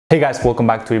Hey guys, welcome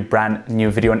back to a brand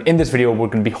new video. And in this video, we're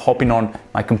going to be hopping on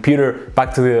my computer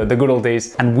back to the good old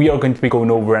days, and we are going to be going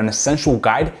over an essential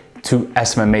guide to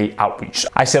SMMA outreach.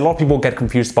 I see a lot of people get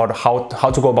confused about how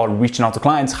to go about reaching out to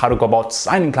clients, how to go about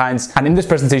signing clients. And in this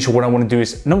presentation, what I want to do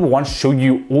is, number one, show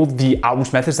you all the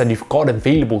outreach methods that you've got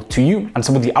available to you and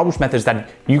some of the outreach methods that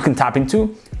you can tap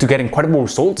into to get incredible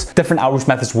results. Different outreach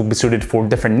methods will be suited for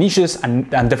different niches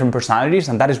and different personalities.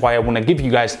 And that is why I want to give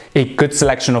you guys a good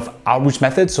selection of outreach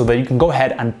methods so that you can go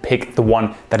ahead and pick the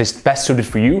one that is best suited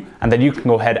for you and that you can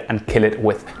go ahead and kill it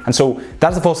with. And so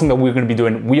that's the first thing that we're going to be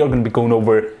doing. We are going to be going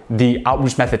over the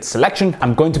outreach method selection.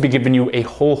 I'm going to be giving you a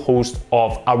whole host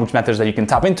of outreach methods that you can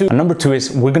tap into. And number two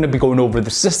is we're going to be going over the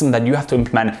system that you have to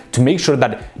implement to make sure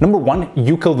that, number one,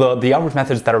 you kill the outreach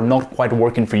methods that are not quite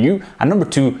working for you. And number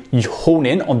two, you hone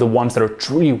in on the ones that are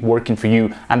truly working for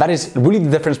you. And that is really the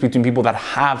difference between people that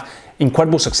have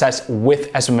incredible success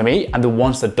with SMMA and the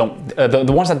ones that don't.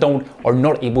 The ones that don't are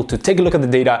not able to take a look at the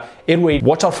data, iterate,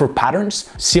 watch out for patterns,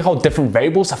 see how different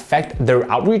variables affect their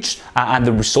outreach and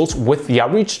the results with the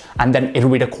outreach, and then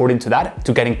iterate according to that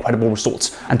to get incredible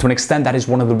results. And to an extent, that is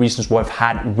one of the reasons why I've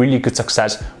had really good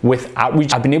success with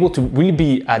outreach. I've been able to really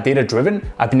be data driven.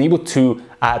 I've been able to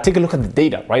take a look at the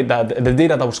data, right? The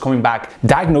data that was coming back,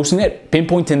 diagnosing it,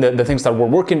 pinpointing the things that were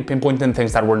working, pinpointing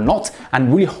things that were not,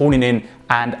 and really honing in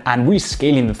and really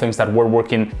scaling the things that were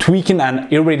working, tweaking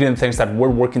and iterating the things that were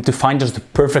working to find just the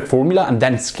perfect formula and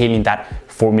then scaling that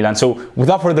formula. And so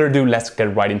without further ado, let's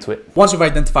get right into it. Once you've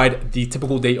identified the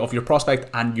typical day of your prospect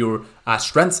and your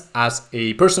strengths as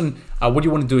a person, what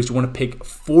you want to do is you want to pick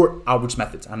 4 outreach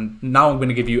methods. And now I'm going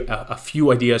to give you a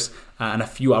few ideas and a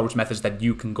few outreach methods that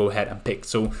you can go ahead and pick.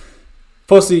 So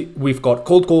firstly, we've got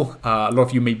cold call. A lot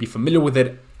of you may be familiar with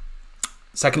it.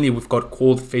 Secondly, we've got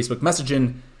cold Facebook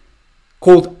messaging,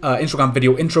 cold Instagram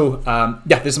video intro.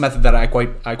 Yeah, this is a method that I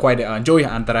quite enjoy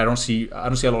and that I don't see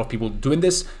a lot of people doing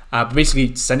this.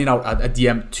 Basically, sending out a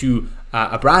DM to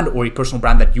a brand or a personal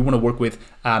brand that you want to work with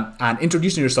and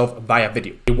introducing yourself via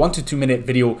video. A 1 to 2 minute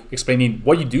video explaining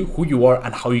what you do, who you are,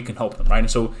 and how you can help them. Right.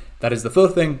 And so that is the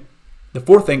third thing. The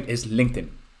fourth thing is LinkedIn.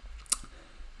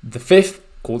 The fifth,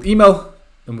 cold email.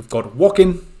 Then we've got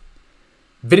walk-in,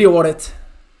 video audit.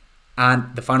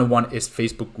 And the final one is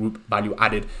Facebook group value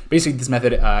added. Basically, this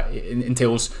method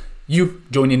entails you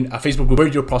joining a Facebook group where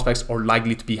your prospects are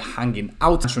likely to be hanging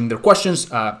out, answering their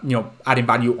questions, adding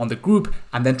value on the group,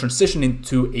 and then transitioning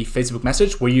to a Facebook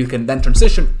message where you can then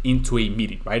transition into a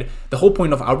meeting, right? The whole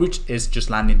point of outreach is just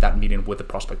landing that meeting with the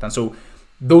prospect. And so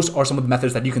those are some of the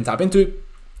methods that you can tap into.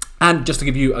 And just to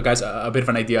give you guys a bit of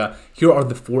an idea, here are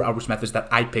the 4 outreach methods that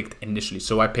I picked initially.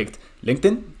 So I picked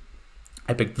LinkedIn,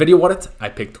 I picked video audit, I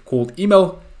picked cold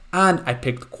email, and I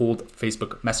picked cold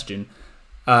Facebook messaging.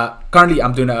 Currently,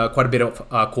 I'm doing quite a bit of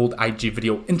cold IG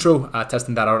video intro,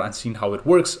 testing that out and seeing how it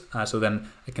works. So then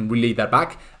I can relay that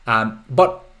back.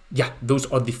 But yeah, those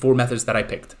are the 4 methods that I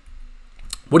picked.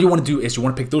 What you want to do is you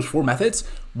want to pick those 4 methods,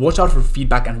 watch out for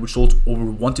feedback and results over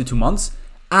 1 to 2 months.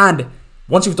 And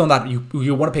once you've done that,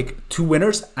 you want to pick 2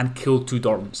 winners and kill 2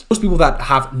 darlings. Those people that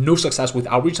have no success with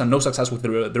outreach and no success with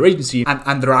their agency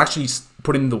and they're actually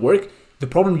putting in the work, the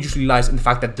problem usually lies in the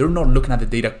fact that they're not looking at the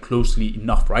data closely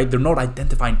enough, right? They're not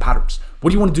identifying patterns.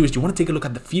 What you want to do is you want to take a look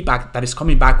at the feedback that is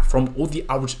coming back from all the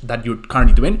outreach that you're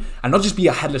currently doing and not just be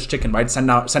a headless chicken, right? Sending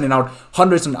out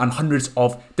hundreds and hundreds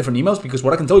of different emails, because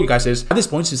what I can tell you guys is at this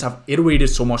point, since I've iterated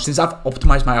so much, since I've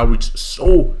optimized my outreach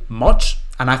so much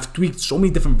and I've tweaked so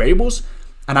many different variables,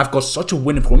 and I've got such a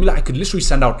winning formula, I could literally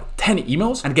send out 10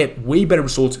 emails and get way better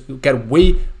results, get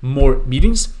way more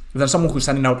meetings than someone who's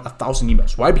sending out 1,000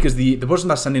 emails. Why? Because the person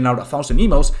that's sending out 1,000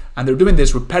 emails and they're doing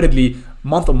this repeatedly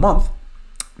month on month,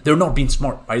 they're not being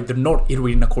smart, right? They're not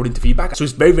iterating according to feedback. So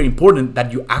it's very, very important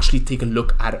that you actually take a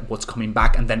look at what's coming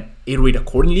back and then iterate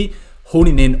accordingly,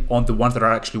 honing in on the ones that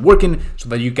are actually working so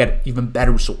that you get even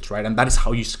better results, right? And that is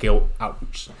how you scale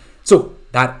outreach. So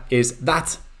that is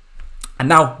that. And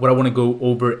now what I want to go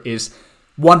over is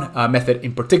one method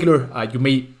in particular. You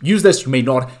may use this, you may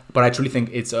not, but I truly think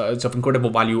it's of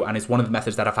incredible value and it's one of the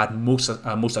methods that I've had most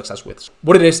success with.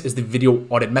 What it is the video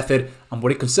audit method, and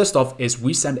what it consists of is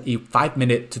we send a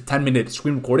 5-minute to 10-minute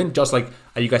screen recording, just like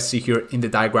you guys see here in the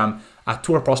diagram,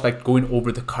 to our prospect, going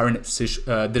over the current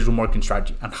digital marketing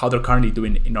strategy and how they're currently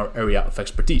doing in our area of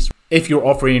expertise. If you're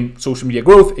offering social media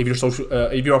growth, if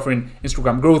you're offering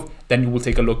Instagram growth, then you will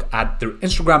take a look at their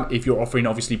Instagram. If you're offering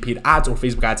obviously paid ads or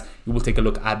Facebook ads, you will take a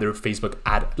look at their Facebook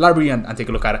ad library and take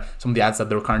a look at some of the ads that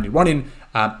they're currently running,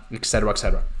 etc.,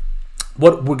 etc.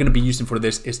 What we're going to be using for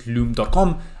this is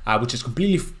loom.com, which is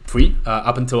completely free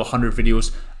up until 100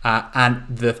 videos And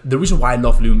the reason why I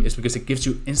love Loom is because it gives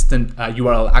you instant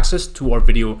URL access to our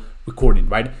video recording,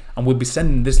 right? And we'll be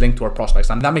sending this link to our prospects,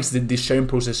 and that makes the sharing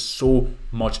process so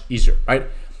much easier, right?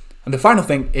 And the final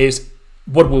thing is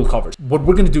what we'll cover. What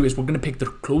we're going to do is we're going to pick the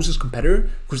closest competitor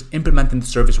who's implementing the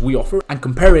service we offer and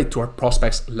compare it to our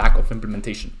prospects' lack of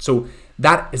implementation. So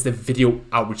that is the video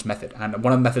outreach method, and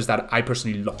one of the methods that I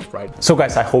personally love, right? So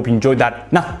guys, I hope you enjoyed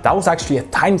that. Now, that was actually a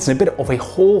tiny snippet of a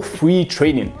whole free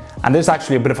training. And there's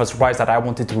actually a bit of a surprise that I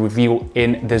wanted to reveal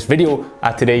in this video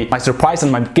today. My surprise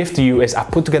and my gift to you is I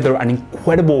put together an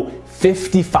incredible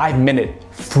 55-minute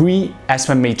free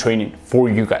SMMA training for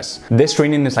you guys. This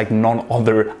training is like none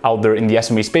other out there in the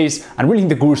SMA space and really in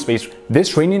the guru space. This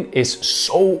training is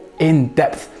so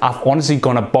in-depth. I've honestly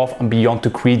gone above and beyond to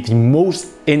create the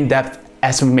most in-depth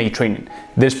SMMA training.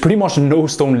 There's pretty much no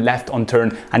stone left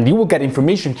unturned, and you will get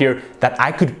information here that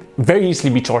I could very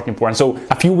easily be charging for. And so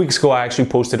a few weeks ago, I actually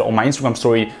posted on my Instagram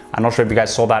story, I'm not sure if you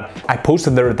guys saw that, I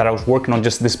posted there that I was working on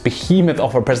just this behemoth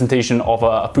of a presentation of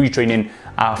a free training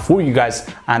for you guys,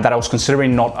 and that I was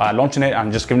considering not launching it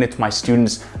and just giving it to my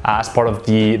students as part of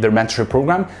their mentorship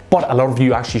program. But a lot of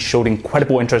you actually showed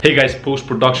incredible interest. Hey guys,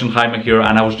 post-production Jaime here,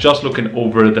 and I was just looking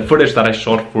over the footage that I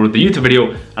shot for the YouTube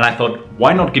video, and I thought,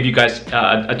 why not give you guys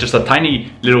just a tiny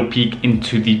little peek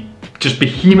into the just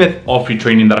behemoth of free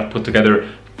training that I've put together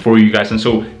for you guys. And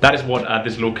so that is what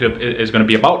this little clip is going to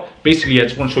be about. Basically, I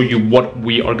just want to show you what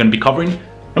we are going to be covering.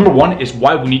 Number one is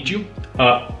why we need you.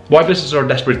 Why businesses are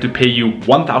desperate to pay you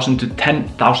 $1,000 to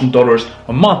 $10,000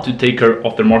 a month to take care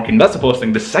of their marketing. That's the first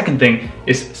thing. The second thing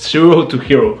is 0 to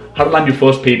hero. How to land your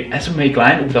first paid SMA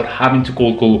client without having to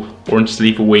cold call or just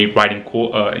leave away writing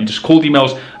just cold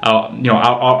emails,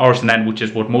 hours and end, which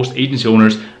is what most agency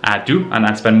owners do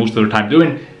and spend most of their time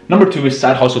doing. Number two is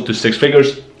side hustle to 6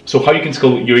 figures. So how you can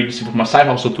scale your agency from a side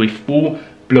hustle to a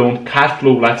full-blown cash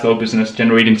flow lifestyle business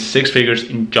generating 6 figures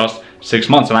in just 6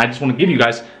 months. And I just want to give you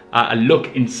guys a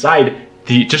look inside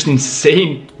the just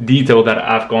insane detail that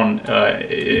I've gone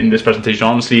in this presentation.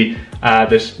 Honestly,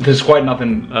 there's quite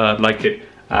nothing like it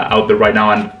out there right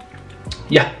now. And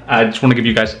yeah, I just want to give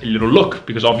you guys a little look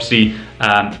because obviously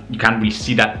you can't really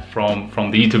see that from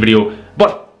the YouTube video,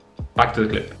 but back to the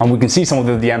clip. And we can see some of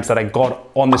the DMs that I got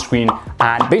on the screen,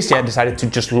 and basically I decided to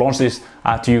just launch this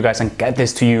to you guys and get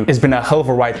this to you. It's been a hell of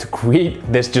a ride to create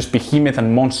this just behemoth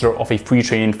and monster of a free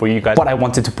training for you guys, but I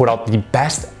wanted to put out the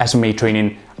best SMA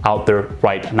training out there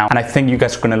right now, and I think you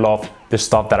guys are gonna love the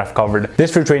stuff that I've covered.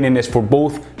 This free training is for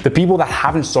both the people that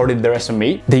haven't started their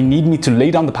SMA, they need me to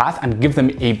lay down the path and give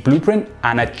them a blueprint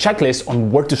and a checklist on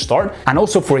where to start, and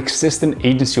also for existing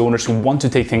agency owners who want to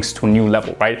take things to a new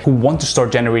level, right? Who want to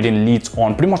start generating leads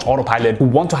on pretty much autopilot, who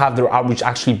want to have their outreach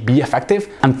actually be effective,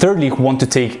 and thirdly, who want to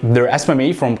take their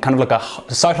SMMA from kind of like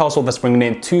a side hustle that's bringing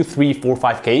in 2, 3, 4,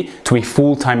 5K to a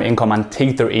full-time income and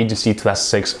take their agency to that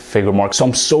 6-figure mark. So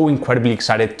I'm so incredibly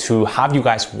excited to have you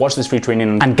guys watch this free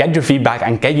training and get your feedback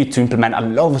and get you to implement a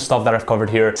lot of the stuff that I've covered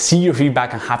here, see your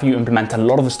feedback and have you implement a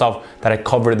lot of the stuff that I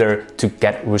covered there to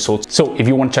get results. So if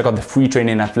you want to check out the free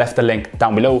training, I've left the link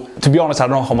down below. To be honest, I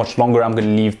don't know how much longer I'm going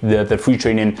to leave the free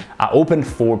training open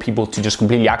for people to just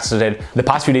completely access it. The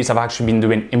past few days I've actually been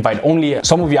doing invite only.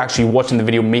 Some of you actually watching the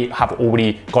video may have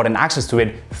already gotten access to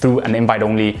it through an invite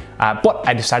only, but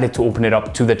I decided to open it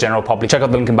up to the general public. Check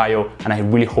out the link in bio, and I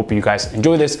really hope you guys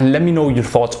enjoy this, and let me know your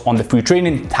thoughts on the free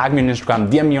training. Tag me on Instagram,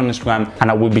 DM me on Instagram,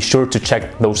 and I will be sure to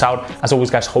check those out. As always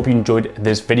guys, hope you enjoyed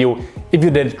this video. If you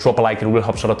did, drop a like, it will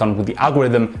help us a ton with the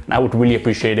algorithm and I would really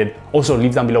appreciate it. Also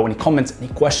leave down below any comments, any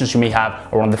questions you may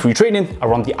have around the free training,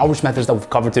 around the outreach methods that we've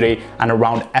covered today, and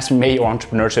around SMA or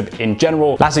entrepreneurship in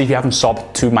general. Lastly, if you haven't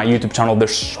subbed to my YouTube channel,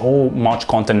 there's so much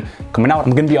content coming out.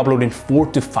 I'm going to be uploading 4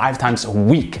 to 5 times a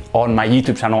week on my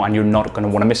YouTube channel, and you're not going to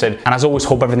want to miss it. And as always,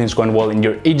 hope everything's going well in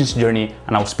your agency journey,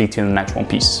 and I'll speak to you in the next one.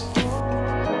 Peace.